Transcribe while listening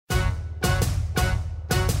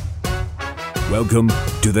Welcome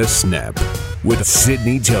to The Snap with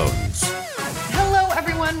Sydney Jones. Hello,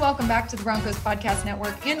 everyone. Welcome back to the Broncos Podcast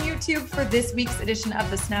Network and YouTube for this week's edition of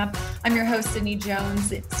The Snap. I'm your host, Sydney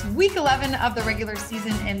Jones. It's week 11 of the regular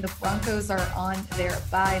season, and the Broncos are on their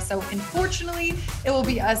bye. So unfortunately, it will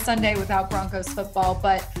be a Sunday without Broncos football.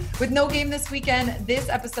 But with no game this weekend, this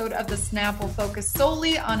episode of The Snap will focus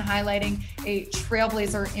solely on highlighting a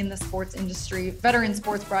trailblazer in the sports industry, veteran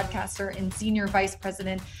sports broadcaster and senior vice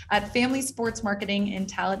president at Family Sports Marketing and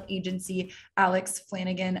Talent Agency, Alex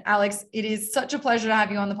Flanagan. Alex, it is such a pleasure to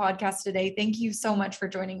have you on the podcast today. Thank you so much for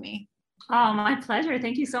joining me. Oh, my pleasure.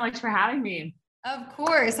 Thank you so much for having me. Of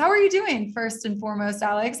course. How are you doing, first and foremost,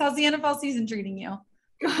 Alex? How's the NFL season treating you?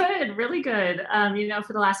 Good, really good.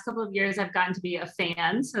 For the last couple of years, I've gotten to be a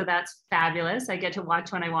fan, so that's fabulous. I get to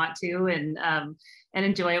watch when I want to and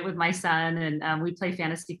enjoy it with my son. And we play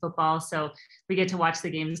fantasy football, so we get to watch the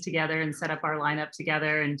games together and set up our lineup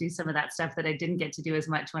together and do some of that stuff that I didn't get to do as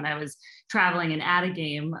much when I was traveling and at a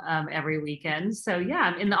game every weekend. So yeah,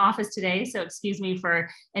 I'm in the office today, so excuse me for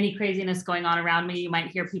any craziness going on around me. You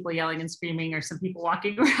might hear people yelling and screaming or some people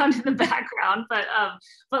walking around in the background, but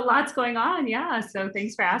lots going on. Yeah, so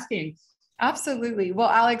thanks for asking. Absolutely. Well,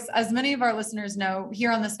 Alex, as many of our listeners know,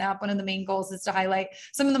 here on The Snap, one of the main goals is to highlight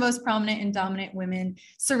some of the most prominent and dominant women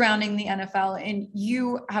surrounding the NFL. And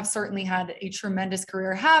you have certainly had a tremendous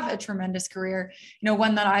career,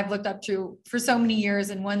 one that I've looked up to for so many years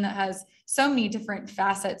and one that has so many different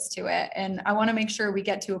facets to it. And I want to make sure we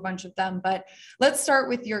get to a bunch of them, but let's start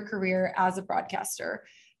with your career as a broadcaster.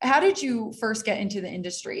 How did you first get into the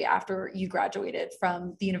industry after you graduated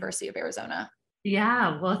from the University of Arizona?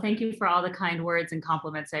 Yeah, well, thank you for all the kind words and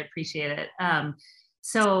compliments. I appreciate it.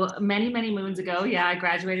 So many moons ago, I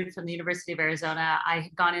graduated from the University of Arizona. I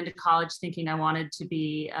had gone into college thinking I wanted to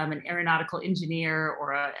be an aeronautical engineer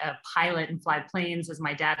or a pilot and fly planes, as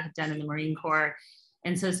my dad had done in the Marine Corps.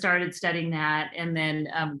 And so started studying that, and then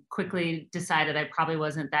quickly decided I probably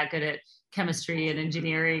wasn't that good at chemistry and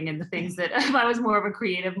engineering and the things that I was more of a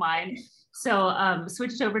creative mind. So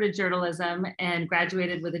switched over to journalism and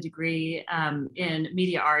graduated with a degree in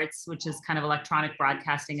media arts, which is kind of electronic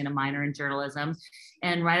broadcasting, and a minor in journalism.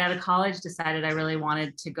 And right out of college, decided I really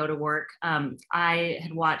wanted to go to work. I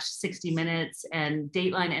had watched 60 Minutes, and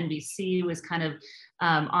Dateline NBC was kind of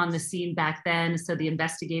on the scene back then. So the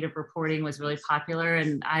investigative reporting was really popular,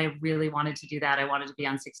 and I really wanted to do that. I wanted to be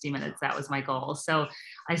on 60 Minutes. That was my goal. So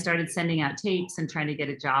I started sending out tapes and trying to get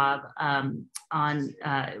a job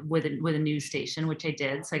with a news station, which I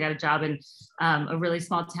did. So I got a job in a really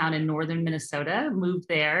small town in northern Minnesota, moved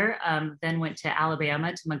there, then went to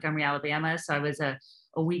Alabama, to Montgomery, Alabama. So I was a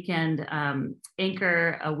weekend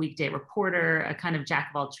anchor, a weekday reporter, a kind of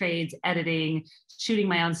jack of all trades, editing, shooting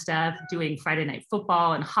my own stuff, doing Friday night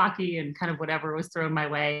football and hockey and kind of whatever was thrown my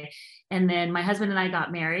way. And then my husband and I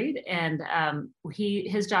got married, and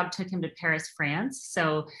his job took him to Paris, France.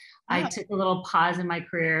 So I took a little pause in my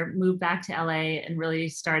career, moved back to LA, and really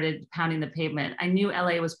started pounding the pavement. I knew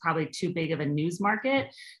LA was probably too big of a news market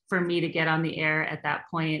for me to get on the air at that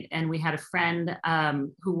point. And we had a friend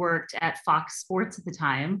who worked at Fox Sports at the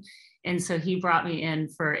time. And so he brought me in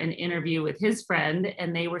for an interview with his friend,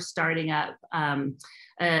 and they were starting up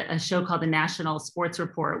a show called the National Sports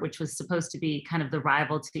Report, which was supposed to be kind of the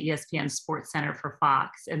rival to ESPN's Sports Center for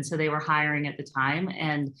Fox. And so they were hiring at the time.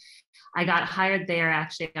 And I got hired there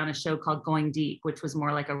actually on a show called Going Deep, which was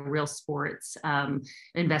more like a real sports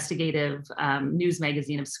investigative news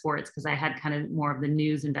magazine of sports, because I had kind of more of the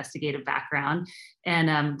news investigative background.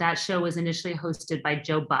 And that show was initially hosted by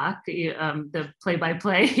Joe Buck, the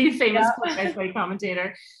play-by-play, famous play-by-play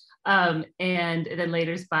commentator. And then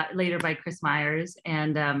later by Chris Myers.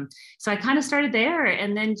 And so I kind of started there,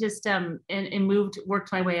 and then just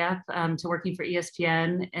worked my way up to working for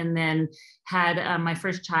ESPN, and then had my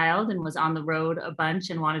first child and was on the road a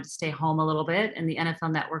bunch and wanted to stay home a little bit. And the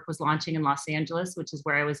NFL Network was launching in Los Angeles, which is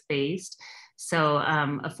where I was based. So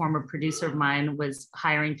a former producer of mine was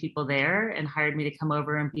hiring people there and hired me to come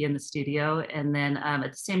over and be in the studio. And then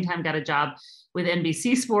at the same time got a job with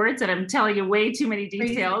NBC Sports. And I'm telling you way too many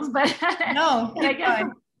details, but no, I guess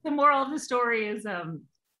the moral of the story is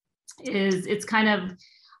it's kind of,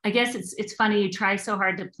 I guess it's funny. You try so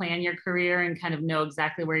hard to plan your career and kind of know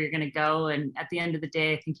exactly where you're going to go. And at the end of the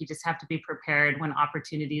day, I think you just have to be prepared when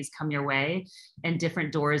opportunities come your way and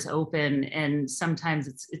different doors open. And sometimes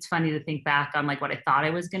it's funny to think back on like what I thought I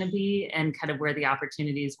was going to be and kind of where the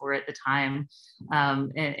opportunities were at the time,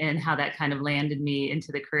 and how that kind of landed me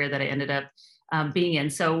into the career that I ended up being in.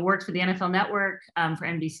 So worked for the NFL Network, for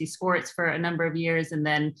NBC Sports for a number of years. And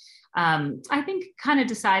then I think kind of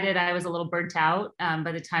decided I was a little burnt out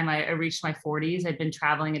by the time I reached my 40s. I'd been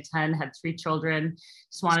traveling a ton, had 3 children,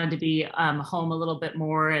 just wanted to be home a little bit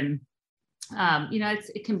more. And,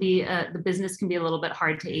 it can be, the business can be a little bit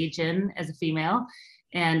hard to age in as a female.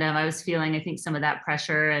 And I was feeling, I think, some of that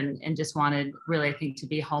pressure and just wanted really, I think, to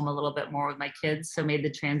be home a little bit more with my kids. So made the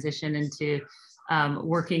transition into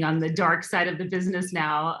working on the dark side of the business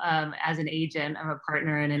now as an agent. I'm a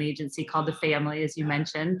partner in an agency called The Family, as you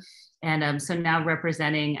mentioned. And so now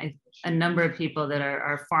representing a number of people that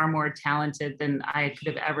are far more talented than I could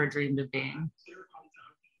have ever dreamed of being.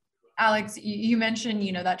 Alex, you mentioned,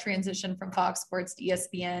 that transition from Fox Sports to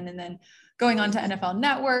ESPN and then going on to NFL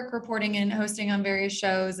Network, reporting and hosting on various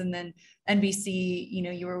shows. And then NBC,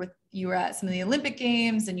 you were at some of the Olympic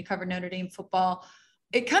Games and you covered Notre Dame football.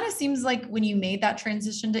 It kind of seems like when you made that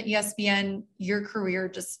transition to ESPN, your career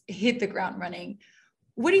just hit the ground running.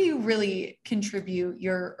 What do you really contribute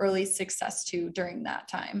your early success to during that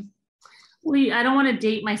time? I don't want to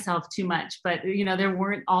date myself too much, but there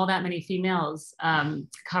weren't all that many females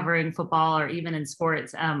covering football or even in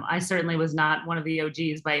sports. I certainly was not one of the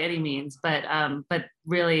OGs by any means, but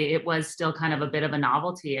really it was still kind of a bit of a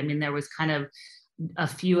novelty. I mean, there was kind of a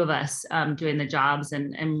few of us doing the jobs,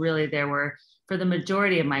 and really there were, for the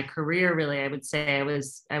majority of my career, really, I would say I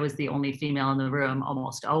was the only female in the room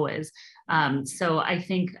almost always. So I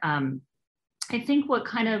think what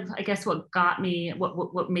kind of, I guess what got me,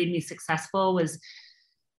 what made me successful was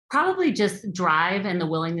probably just drive and the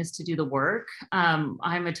willingness to do the work.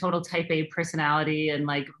 I'm a total type A personality and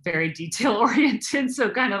like very detail oriented. So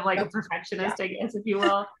kind of like a perfectionist, I guess, if you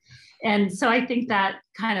will. And so I think that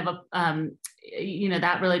kind of,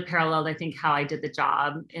 that really paralleled, I think, how I did the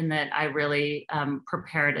job, in that I really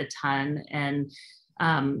prepared a ton and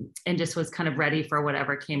just was kind of ready for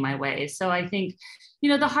whatever came my way. So I think,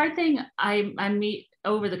 the hard thing I meet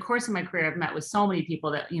over the course of my career, I've met with so many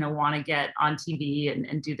people that, want to get on TV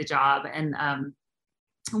and do the job. And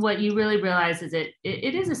what you really realize is it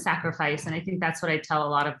is a sacrifice. And I think that's what I tell a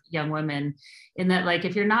lot of young women, in that, like,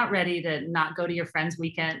 if you're not ready to not go to your friends'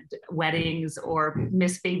 weekend weddings or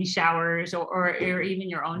miss baby showers or even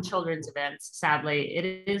your own children's events, sadly,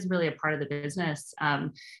 it is really a part of the business.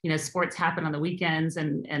 Sports happen on the weekends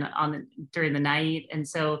and during the night. And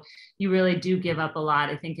so you really do give up a lot,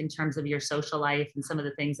 I think, in terms of your social life and some of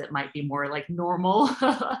the things that might be more like normal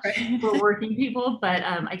for working people. But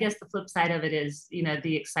I guess the flip side of it is,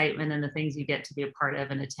 the excitement and the things you get to be a part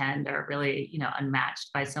of and attend are really,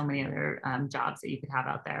 unmatched by so many other jobs that you could have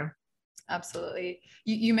out there. Absolutely.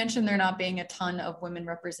 You mentioned there not being a ton of women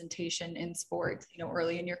representation in sports,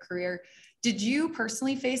 early in your career. Did you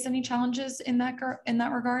personally face any challenges in that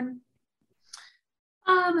regard?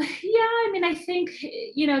 Yeah, I mean, I think,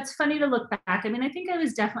 it's funny to look back. I mean, I think I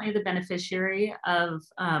was definitely the beneficiary of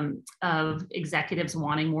executives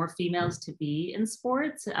wanting more females to be in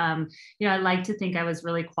sports. I like to think I was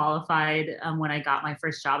really qualified when I got my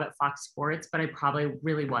first job at Fox Sports, but I probably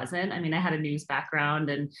really wasn't. I mean, I had a news background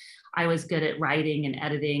and I was good at writing and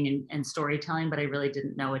editing and storytelling, but I really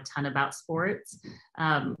didn't know a ton about sports.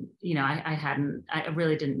 I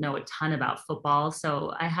really didn't know a ton about football.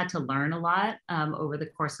 So I had to learn a lot over the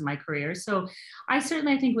course of my career. So I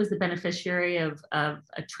certainly, I think, was the beneficiary of a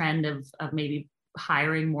trend of maybe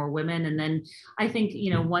hiring more women. And then I think,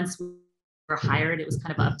 once we were hired, it was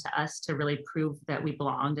kind of up to us to really prove that we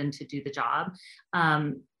belonged and to do the job.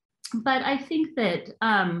 But I think that,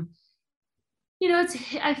 I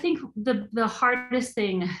think the hardest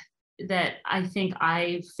thing that I think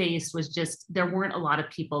I faced was just, there weren't a lot of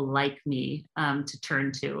people like me to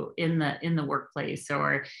turn to in the workplace,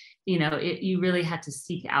 or, you really had to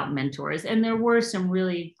seek out mentors. And there were some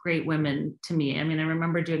really great women to me. I mean, I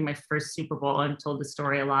remember doing my first Super Bowl. I've told the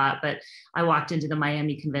story a lot, but I walked into the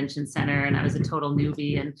Miami Convention Center and I was a total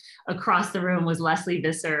newbie. And across the room was Leslie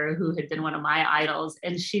Visser, who had been one of my idols.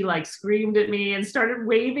 And she like screamed at me and started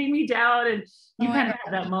waving me down. And you kind of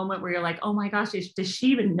have that moment where you're like, oh my gosh, does she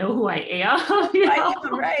even know who I am?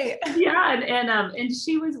 Right. Yeah. And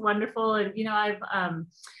she was wonderful. And, I've,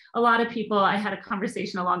 a lot of people, I had a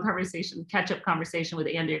long conversation, catch-up conversation with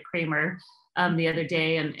Andrea Kramer the other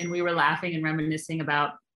day. And we were laughing and reminiscing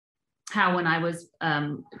about how when I was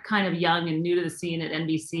kind of young and new to the scene at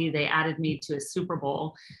NBC, they added me to a Super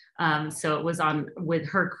Bowl. So it was on with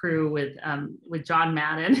her crew with John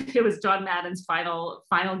Madden. It was John Madden's final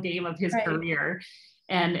game of his career,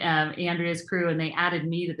 and Andrea's crew, and they added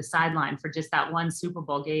me to the sideline for just that one Super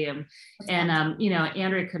Bowl game. And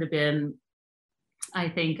Andrea could have been I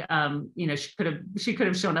think, she could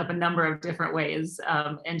have shown up a number of different ways.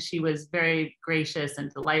 And she was very gracious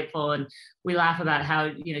and delightful. And we laugh about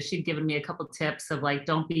how, she'd given me a couple tips of like,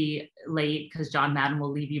 don't be late because John Madden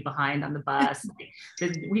will leave you behind on the bus.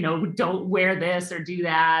 Don't wear this or do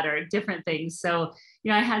that or different things. So,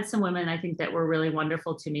 I had some women, I think, that were really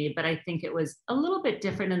wonderful to me, but I think it was a little bit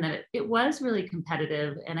different in that it was really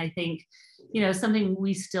competitive. And I think, something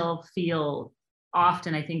we still feel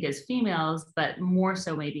often, I think, as females, but more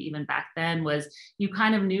so maybe even back then, was you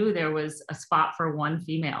kind of knew there was a spot for one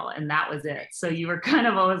female and that was it. So you were kind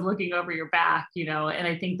of always looking over your back, and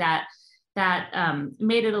I think that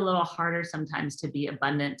made it a little harder sometimes to be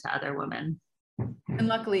abundant to other women. And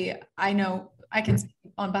luckily, I know I can speak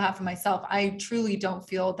on behalf of myself. I truly don't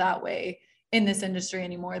feel that way in this industry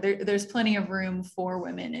anymore. There's plenty of room for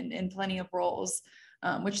women in plenty of roles,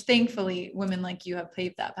 which thankfully women like you have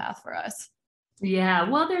paved that path for us. Yeah,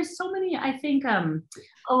 well, there's so many, I think, a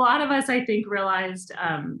lot of us, I think, realized,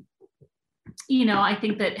 I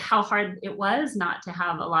think that how hard it was not to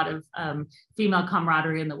have a lot of female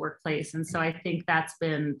camaraderie in the workplace. And so I think that's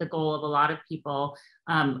been the goal of a lot of people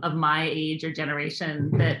of my age or generation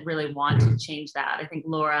that really want to change that. I think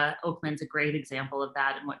Laura Oakman's a great example of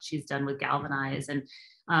that and what she's done with Galvanize. And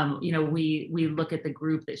we look at the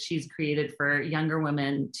group that she's created for younger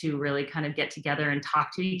women to really kind of get together and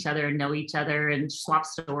talk to each other and know each other and swap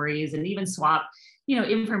stories and even swap,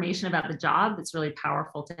 information about the job. That's really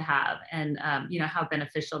powerful to have. And, how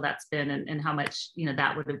beneficial that's been and how much,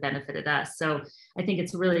 that would have benefited us. So I think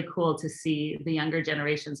it's really cool to see the younger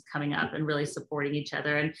generations coming up and really supporting each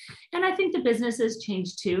other. And I think the business has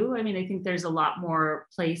changed too. I mean, I think there's a lot more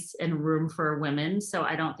place and room for women. So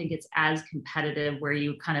I don't think it's as competitive where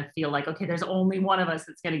you kind of feel like, okay, there's only one of us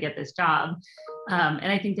that's going to get this job.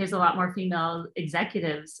 And I think there's a lot more female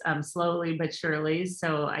executives, slowly but surely.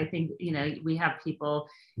 So I think, we have people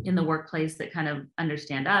in the workplace that kind of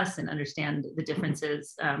understand us and understand the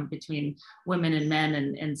differences between women and men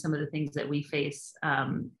and some of the things that we face,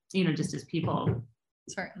 just as people.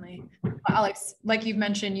 Certainly. Alex, like you've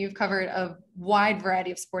mentioned, you've covered a wide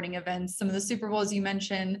variety of sporting events, some of the Super Bowls you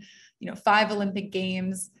mentioned, 5 Olympic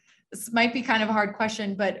Games. This might be kind of a hard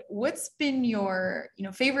question, but what's been your,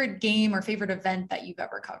 favorite game or favorite event that you've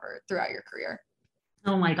ever covered throughout your career?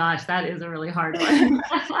 Oh my gosh, that is a really hard one.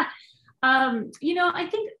 I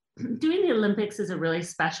think doing the Olympics is a really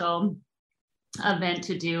special event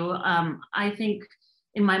to do. I think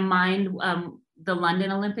in my mind, the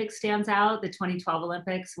London Olympics stands out, the 2012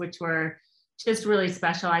 Olympics, which were just really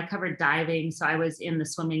special. I covered diving, so I was in the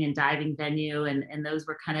swimming and diving venue, and those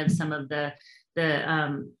were kind of some of the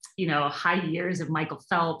high years of Michael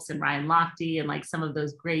Phelps and Ryan Lochte and like some of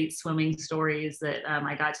those great swimming stories that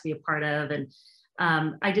I got to be a part of. And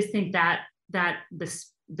I just think that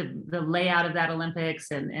the layout of that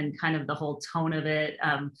Olympics and kind of the whole tone of it.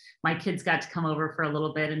 My kids got to come over for a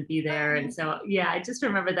little bit and be there. And so, yeah, I just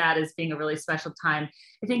remember that as being a really special time.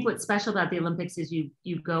 I think what's special about the Olympics is you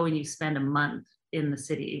go and you spend a month in the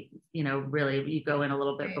city, really, you go in a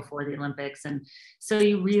little bit before the Olympics. And so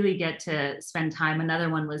you really get to spend time. Another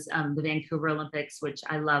one was the Vancouver Olympics, which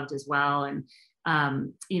I loved as well. And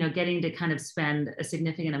getting to kind of spend a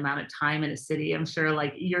significant amount of time in a city. I'm sure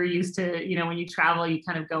like you're used to, when you travel, you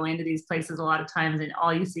kind of go into these places a lot of times and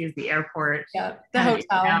all you see is the airport. Yeah, the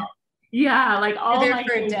hotel. Yeah, like all my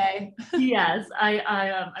for a day. Yes,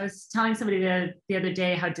 I was telling somebody the other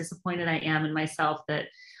day how disappointed I am in myself that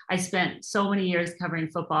I spent so many years covering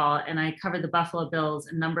football and I covered the Buffalo Bills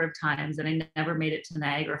a number of times and I never made it to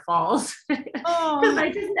Niagara Falls because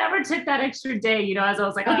I just never took that extra day, as I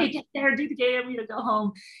was like, okay, get there, do the game, go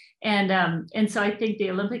home. And so I think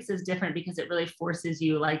the Olympics is different because it really forces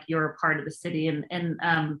you like you're a part of the city. And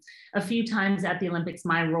a few times at the Olympics,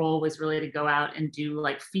 my role was really to go out and do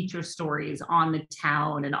like feature stories on the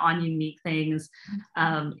town and on unique things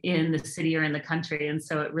in the city or in the country. And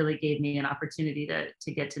so it really gave me an opportunity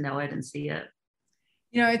to get to know it and see it.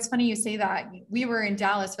 It's funny you say that. We were in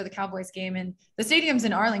Dallas for the Cowboys game and the stadium's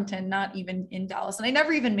in Arlington, not even in Dallas. And I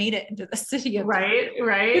never even made it into the city of Right.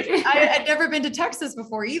 I'd never been to Texas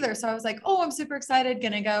before either. So I was like, oh, I'm super excited.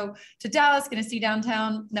 Going to go to Dallas, going to see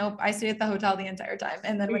downtown. Nope. I stayed at the hotel the entire time.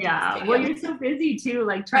 And then well, you're so busy too,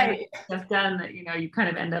 like trying to get stuff done that, you kind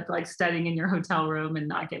of end up like studying in your hotel room and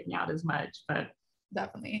not getting out as much, but.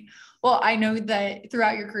 Definitely. Well, I know that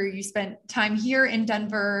throughout your career, you spent time here in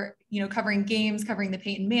Denver, covering games, covering the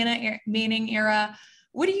Peyton Manning era.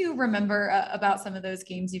 What do you remember about some of those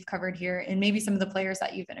games you've covered here and maybe some of the players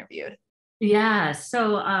that you've interviewed? Yeah.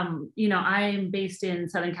 So, I'm based in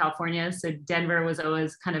Southern California. So Denver was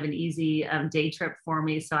always kind of an easy day trip for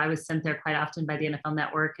me. So I was sent there quite often by the NFL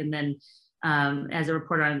Network. And then as a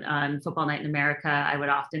reporter on Football Night in America, I would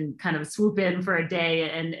often kind of swoop in for a day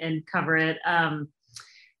and cover it.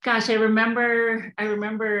 Gosh, I remember,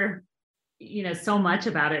 so much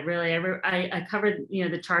about it, really. I covered,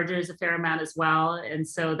 the Chargers a fair amount as well. And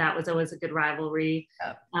so that was always a good rivalry.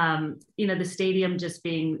 The stadium just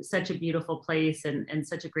being such a beautiful place and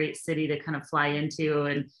such a great city to kind of fly into.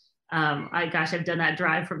 And I've done that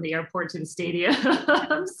drive from the airport to the stadium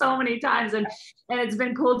so many times. And it's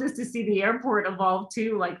been cool just to see the airport evolve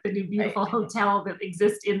too, like the new beautiful hotel that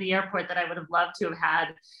exists in the airport that I would have loved to have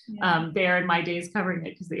had there in my days covering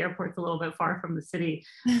it, because the airport's a little bit far from the city.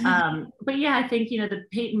 But yeah, I think, the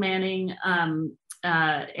Peyton Manning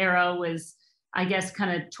era was, I guess,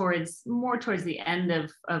 kind of towards the end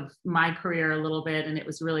of my career a little bit. And it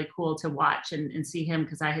was really cool to watch and see him,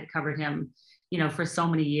 because I had covered him for so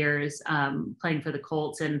many years, playing for the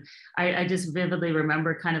Colts. And I just vividly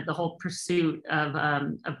remember kind of the whole pursuit of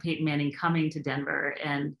Peyton Manning coming to Denver,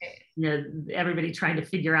 and, everybody trying to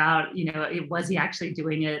figure out, was he actually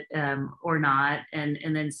doing it or not?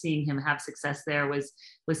 And then seeing him have success there was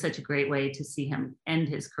such a great way to see him end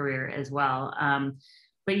his career as well.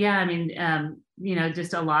 But yeah, I mean,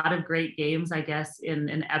 just a lot of great games, I guess, in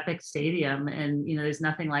an epic stadium. And, there's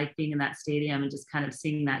nothing like being in that stadium and just kind of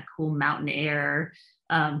seeing that cool mountain air,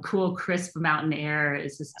 cool, crisp mountain air.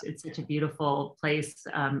 It's such a beautiful place,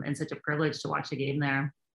 and such a privilege to watch a game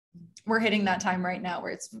there. We're hitting that time right now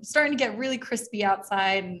where it's starting to get really crispy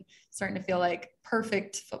outside and starting to feel like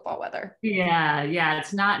perfect football weather. Yeah.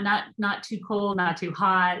 It's not too cold, not too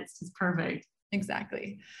hot. It's just perfect.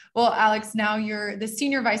 Exactly. Well, Alex, now you're the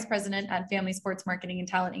Senior Vice President at Family Sports Marketing and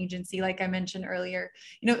Talent Agency, like I mentioned earlier.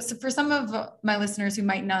 So for some of my listeners who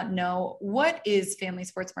might not know, what is Family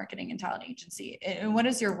Sports Marketing and Talent Agency, and what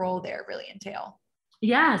does your role there really entail?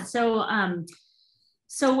 Yeah.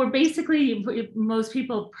 So we're basically, most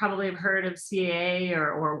people probably have heard of CAA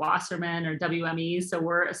or Wasserman or WME. So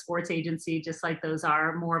we're a sports agency, just like those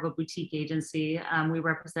are, more of a boutique agency. We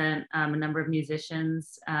represent a number of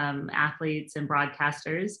musicians, athletes, and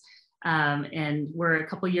broadcasters. And we're a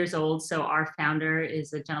couple years old. So our founder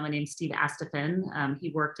is a gentleman named Steve Astafin. He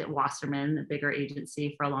worked at Wasserman, a bigger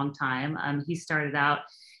agency, for a long time. He started out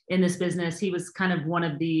in this business. He was kind of one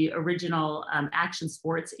of the original action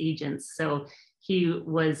sports agents. So he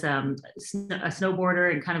was a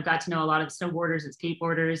snowboarder and kind of got to know a lot of snowboarders and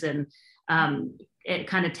skateboarders, and it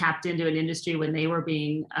kind of tapped into an industry when they were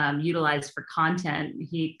being utilized for content.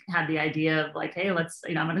 He had the idea of like, hey, I'm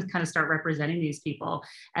going to kind of start representing these people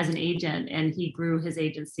as an agent. And he grew his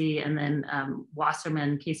agency, and then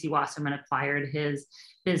Casey Wasserman acquired his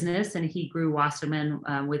business, and he grew Wasserman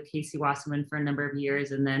with Casey Wasserman for a number of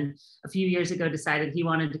years. And then a few years ago decided he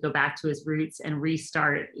wanted to go back to his roots and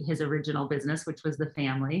restart his original business, which was the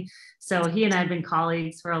family. So he and I had been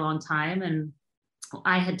colleagues for a long time, and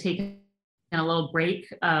I had taken a little break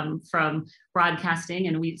from broadcasting,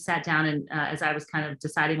 and we sat down, and as I was kind of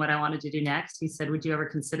deciding what I wanted to do next, he said, would you ever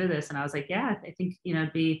consider this? And I was like, yeah, I think,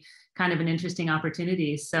 it'd be kind of an interesting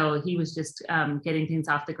opportunity. So he was just getting things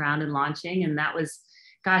off the ground and launching. And that was,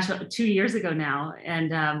 2 years ago now.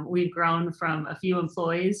 And we've grown from a few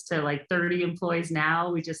employees to like 30 employees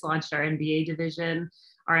now. We just launched our NBA division,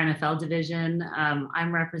 our NFL division.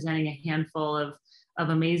 I'm representing a handful of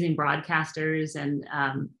amazing broadcasters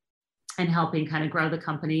and helping kind of grow the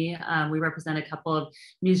company. We represent a couple of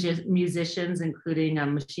musicians, including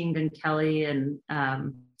Machine Gun Kelly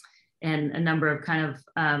and a number of kind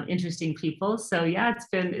of interesting people. So yeah,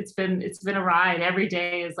 it's been a ride. Every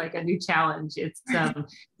day is like a new challenge. It's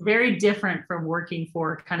very different from working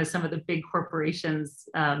for kind of some of the big corporations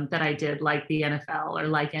that I did, like the NFL or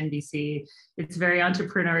like NBC. It's very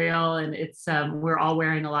entrepreneurial, and it's we're all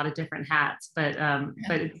wearing a lot of different hats. But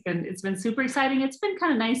it's been super exciting. It's been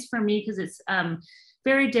kind of nice for me because it's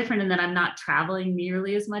very different, in that I'm not traveling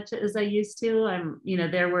nearly as much as I used to.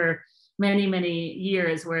 There were many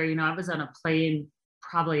years where, I was on a plane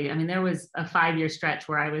there was a 5-year stretch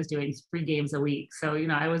where I was doing 3 games a week. So,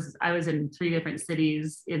 I was in 3 different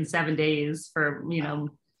cities in 7 days for,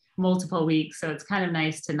 multiple weeks. So it's kind of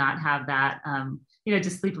nice to not have that,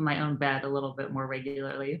 just sleep in my own bed a little bit more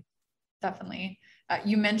regularly. Definitely.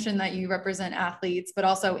 You mentioned that you represent athletes, but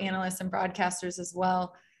also analysts and broadcasters as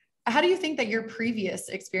well. How do you think that your previous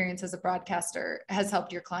experience as a broadcaster has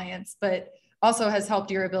helped your clients, but also has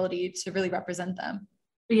helped your ability to really represent them?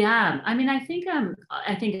 Yeah, I mean, I think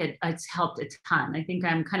it's helped a ton. I think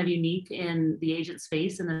I'm kind of unique in the agent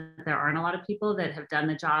space, and that there aren't a lot of people that have done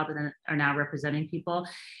the job and then are now representing people.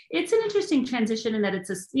 It's an interesting transition in that it's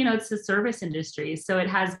a service industry, so it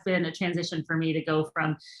has been a transition for me to go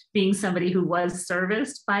from being somebody who was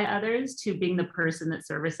serviced by others to being the person that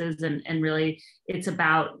services, and really it's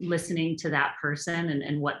about listening to that person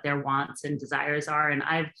and what their wants and desires are. And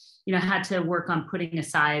I've had to work on putting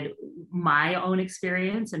aside my own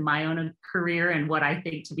experience and my own career and what I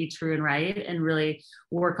think to be true and right, and really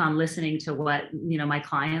work on listening to what my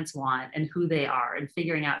clients want and who they are, and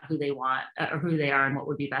figuring out who they want or who they are and what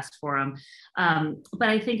would be best for them. But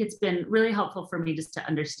I think it's been really helpful for me just to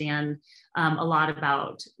understand a lot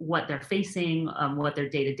about what they're facing, what their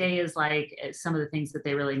day-to-day is like, some of the things that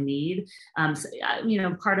they really need.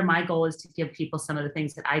 Part of my goal is to give people some of the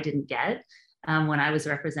things that I didn't get when I was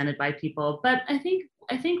represented by people. But I think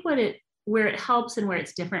where it helps and where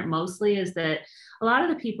it's different mostly is that a lot of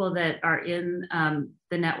the people that are in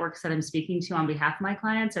the networks that I'm speaking to on behalf of my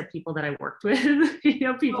clients are people that I worked with,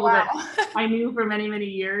 people that I knew for many, many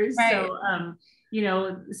years. Right. So,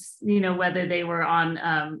 whether they were on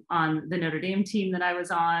the Notre Dame team that I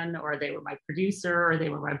was on, or they were my producer, or they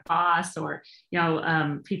were my boss, or,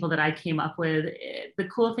 people that I came up with. The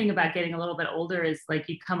cool thing about getting a little bit older is like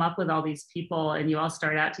you come up with all these people and you all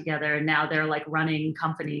start out together, and now they're like running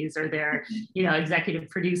companies, or they're, executive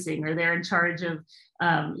producing, or they're in charge of,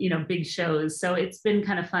 big shows. So it's been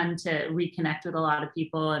kind of fun to reconnect with a lot of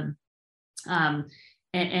people and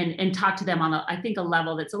talk to them on I think a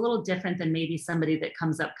level that's a little different than maybe somebody that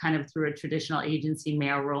comes up kind of through a traditional agency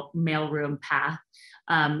mailroom path.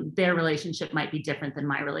 Their relationship might be different than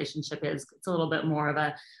my relationship is. It's a little bit more of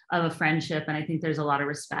a friendship, and I think there's a lot of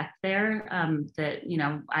respect there that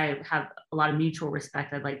I have a lot of mutual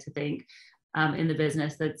respect, I'd like to think, in the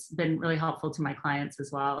business, that's been really helpful to my clients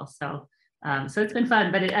as well. So it's been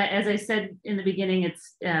fun, but as I said in the beginning,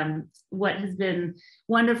 it's what has been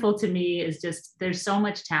wonderful to me is just there's so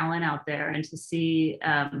much talent out there, and to see,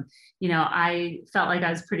 I felt like I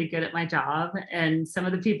was pretty good at my job, and some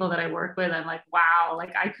of the people that I work with, I'm like, wow,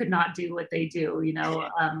 like I could not do what they do.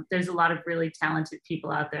 There's a lot of really talented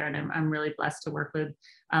people out there, and I'm really blessed to work with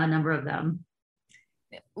a number of them.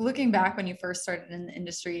 Looking back when you first started in the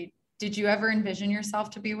industry, did you ever envision yourself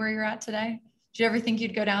to be where you're at today? Did you ever think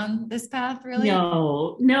you'd go down this path, really?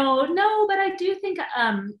 No, but I do think,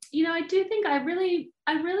 I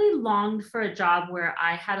really longed for a job where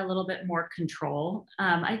I had a little bit more control.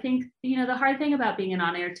 I think, the hard thing about being an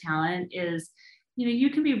on-air talent is, you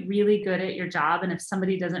can be really good at your job. And if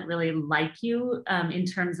somebody doesn't really like you, in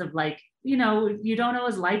terms of like, you don't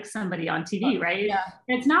always like somebody on TV, right? Yeah.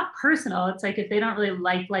 It's not personal. It's like, if they don't really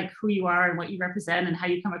like who you are and what you represent and how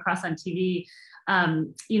you come across on TV,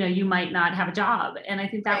 you might not have a job. And I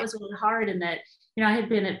think that was really hard, in that, I had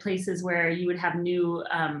been at places where you would have new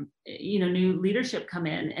leadership come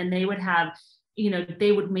in, and they would have,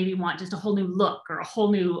 they would maybe want just a whole new look, or a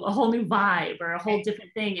whole new vibe, or a whole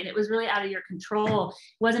different thing. And it was really out of your control. It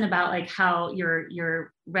wasn't about like how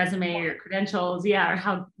your resume or your credentials, or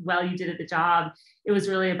how well you did at the job. It was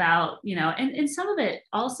really about, and some of it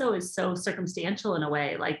also is so circumstantial in a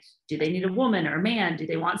way. Like, do they need a woman or a man? Do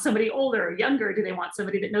they want somebody older or younger? Do they want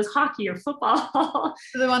somebody that knows hockey or football?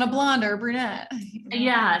 Do they want a blonde or a brunette?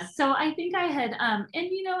 Yeah. So I think I had,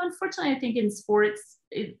 unfortunately, I think in sports,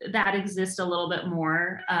 that exists a little bit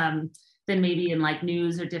more than maybe in like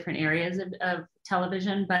news or different areas of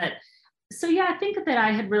television. But so, I think that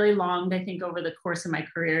I had really longed, I think, over the course of my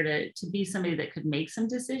career to be somebody that could make some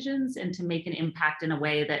decisions and to make an impact in a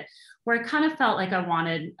way that where I kind of felt like I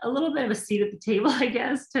wanted a little bit of a seat at the table, I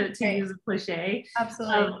guess, to use a cliche.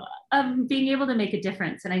 Absolutely. Of being able to make a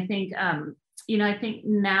difference. And I think, I think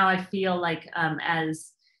now I feel like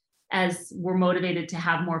as we're motivated to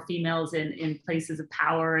have more females in places of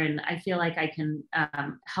power, and I feel like I can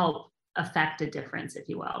help affect a difference, if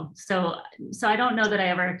you will. So I don't know that I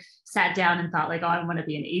ever sat down and thought like, oh, I want to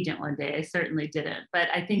be an agent one day. I certainly didn't. But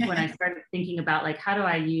I think when I started thinking about like, how do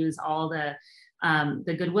I use all the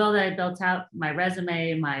goodwill that I built out, my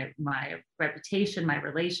resume, my reputation, my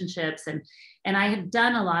relationships, and I had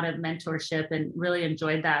done a lot of mentorship and really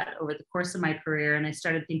enjoyed that over the course of my career. And I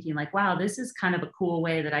started thinking like, wow, this is kind of a cool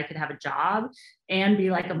way that I could have a job and be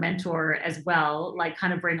like a mentor as well, like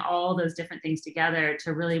kind of bring all those different things together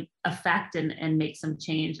to really affect and make some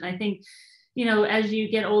change. And I think, as you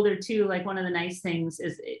get older too, like one of the nice things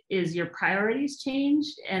is your priorities change.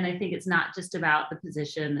 And I think it's not just about the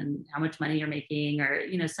position and how much money you're making, or,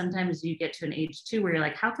 sometimes you get to an age too where you're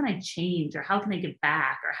like, how can I change, or how can I give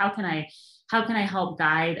back, or how can I help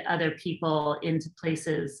guide other people into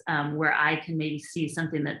places where I can maybe see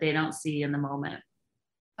something that they don't see in the moment.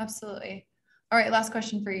 Absolutely. All right. Last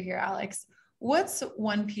question for you here, Alex. What's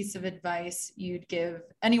one piece of advice you'd give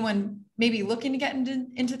anyone maybe looking to get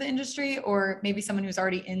into the industry, or maybe someone who's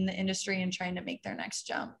already in the industry and trying to make their next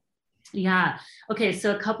jump? Yeah. Okay.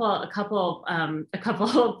 So a couple,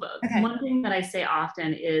 Okay. one thing that I say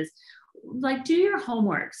often is, like, do your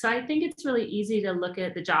homework. So I think it's really easy to look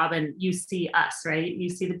at the job and you see us, right? You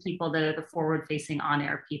see the people that are the forward facing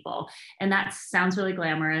on-air people. And that sounds really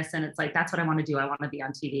glamorous. And it's like, that's what I want to do. I want to be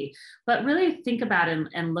on TV. But really think about it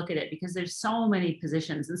and look at it, because there's so many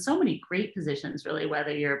positions and so many great positions, really,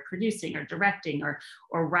 whether you're producing or directing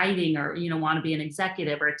or writing, or, want to be an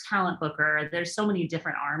executive or a talent booker. There's so many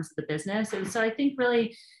different arms of the business. And so I think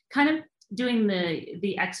really kind of doing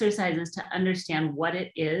the exercises to understand what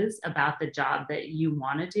it is about the job that you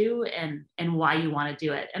want to do and why you want to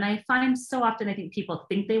do it. And I find so often, I think people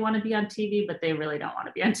think they want to be on TV, but they really don't want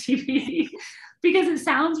to be on TV because it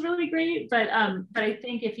sounds really great. But I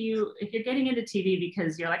think if you're getting into TV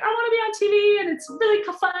because you're like, I want to be on TV and it's really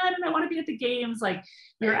fun and I want to be at the games, like,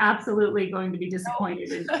 you're absolutely going to be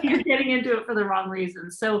disappointed and you're getting into it for the wrong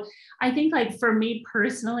reasons. So I think, like, for me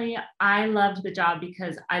personally, I loved the job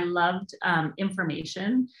because I loved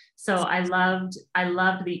information. So I loved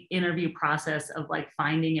the interview process of, like,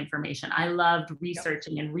 finding information. I loved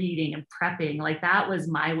researching and reading and prepping. Like, that was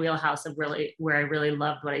my wheelhouse of really where I really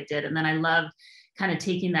loved what I did. And then I loved kind of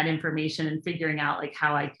taking that information and figuring out, like,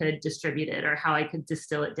 how I could distribute it or how I could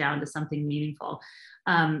distill it down to something meaningful.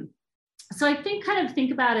 So I think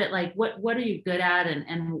about it like, what are you good at,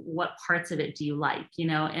 and what parts of it do you like,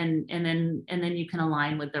 and then you can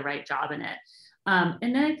align with the right job in it.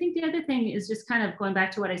 And then I think the other thing is just kind of going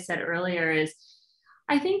back to what I said earlier is,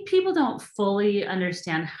 I think people don't fully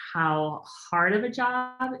understand how hard of a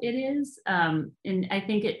job it is. And I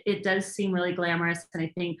think it does seem really glamorous. And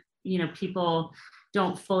I think, people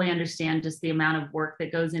don't fully understand just the amount of work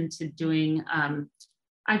that goes into doing,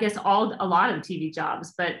 I guess, a lot of TV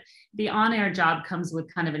jobs, but the on-air job comes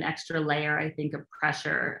with kind of an extra layer, I think, of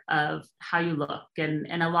pressure of how you look and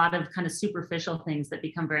a lot of kind of superficial things that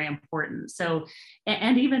become very important. So,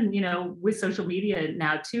 and even, with social media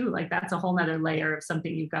now too, like, that's a whole nother layer of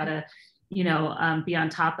something you've got to, be on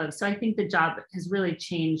top of. So I think the job has really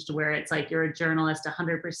changed, where it's like, you're a journalist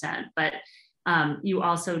 100%, but you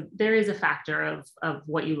also, there is a factor of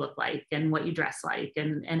what you look like and what you dress like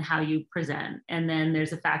and how you present. And then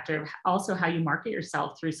there's a factor of also how you market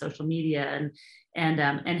yourself through social media and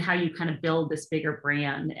how you kind of build this bigger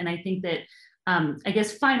brand. And I think that, I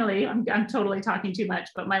guess finally, I'm totally talking too much,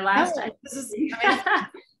 but my last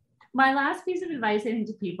piece of advice, I think,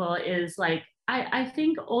 to people is, like, I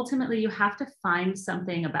think ultimately you have to find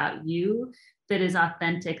something about you that is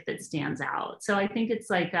authentic, that stands out. So I think it's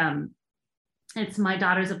like, it's my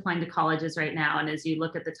daughter's applying to colleges right now. And as you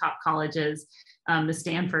look at the top colleges, the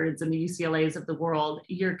Stanfords and the UCLAs of the world,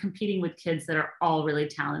 you're competing with kids that are all really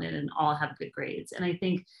talented and all have good grades. And I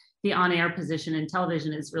think the on-air position in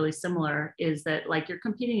television is really similar, is that, like, you're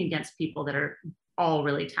competing against people that are all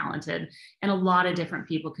really talented, and a lot of different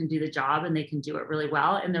people can do the job and they can do it really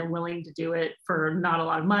well, and they're willing to do it for not a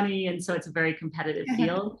lot of money. And so it's a very competitive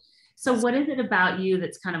field. So what is it about you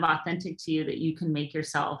that's kind of authentic to you that you can make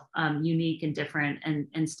yourself unique and different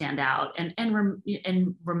and stand out and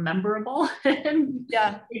rememberable and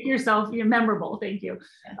make yourself memorable? Thank you.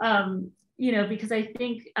 Because I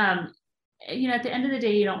think, at the end of the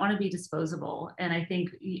day, you don't want to be disposable. And I think,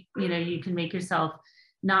 you can make yourself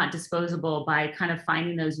not disposable by kind of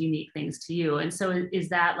finding those unique things to you. And so is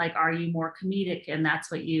that, like, are you more comedic and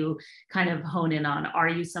that's what you kind of hone in on? Are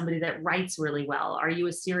you somebody that writes really well? Are you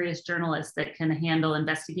a serious journalist that can handle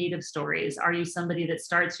investigative stories? Are you somebody that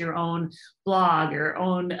starts your own blog, your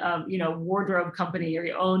own, wardrobe company, or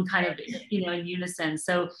your own kind of, in unison?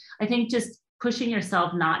 So I think just pushing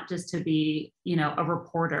yourself not just to be, a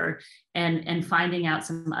reporter, and finding out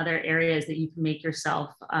some other areas that you can make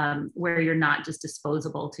yourself where you're not just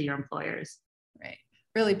disposable to your employers. Right.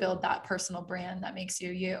 Really build that personal brand that makes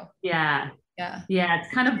you you. Yeah.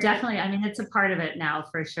 It's kind of definitely, it's a part of it now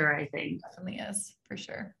for sure, I think. Definitely is, for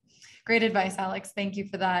sure. Great advice, Alex. Thank you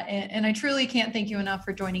for that. And I truly can't thank you enough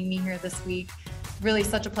for joining me here this week. really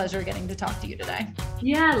such a pleasure getting to talk to you today.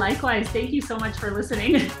 Yeah, likewise. Thank you so much for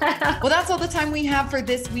listening. Well, that's all the time we have for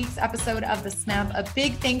this week's episode of The Snap. A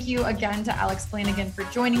big thank you again to Alex Flanagan for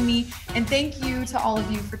joining me. And thank you to all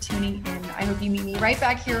of you for tuning in. I hope you meet me right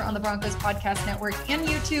back here on the Broncos Podcast Network and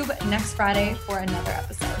YouTube next Friday for another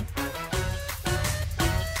episode.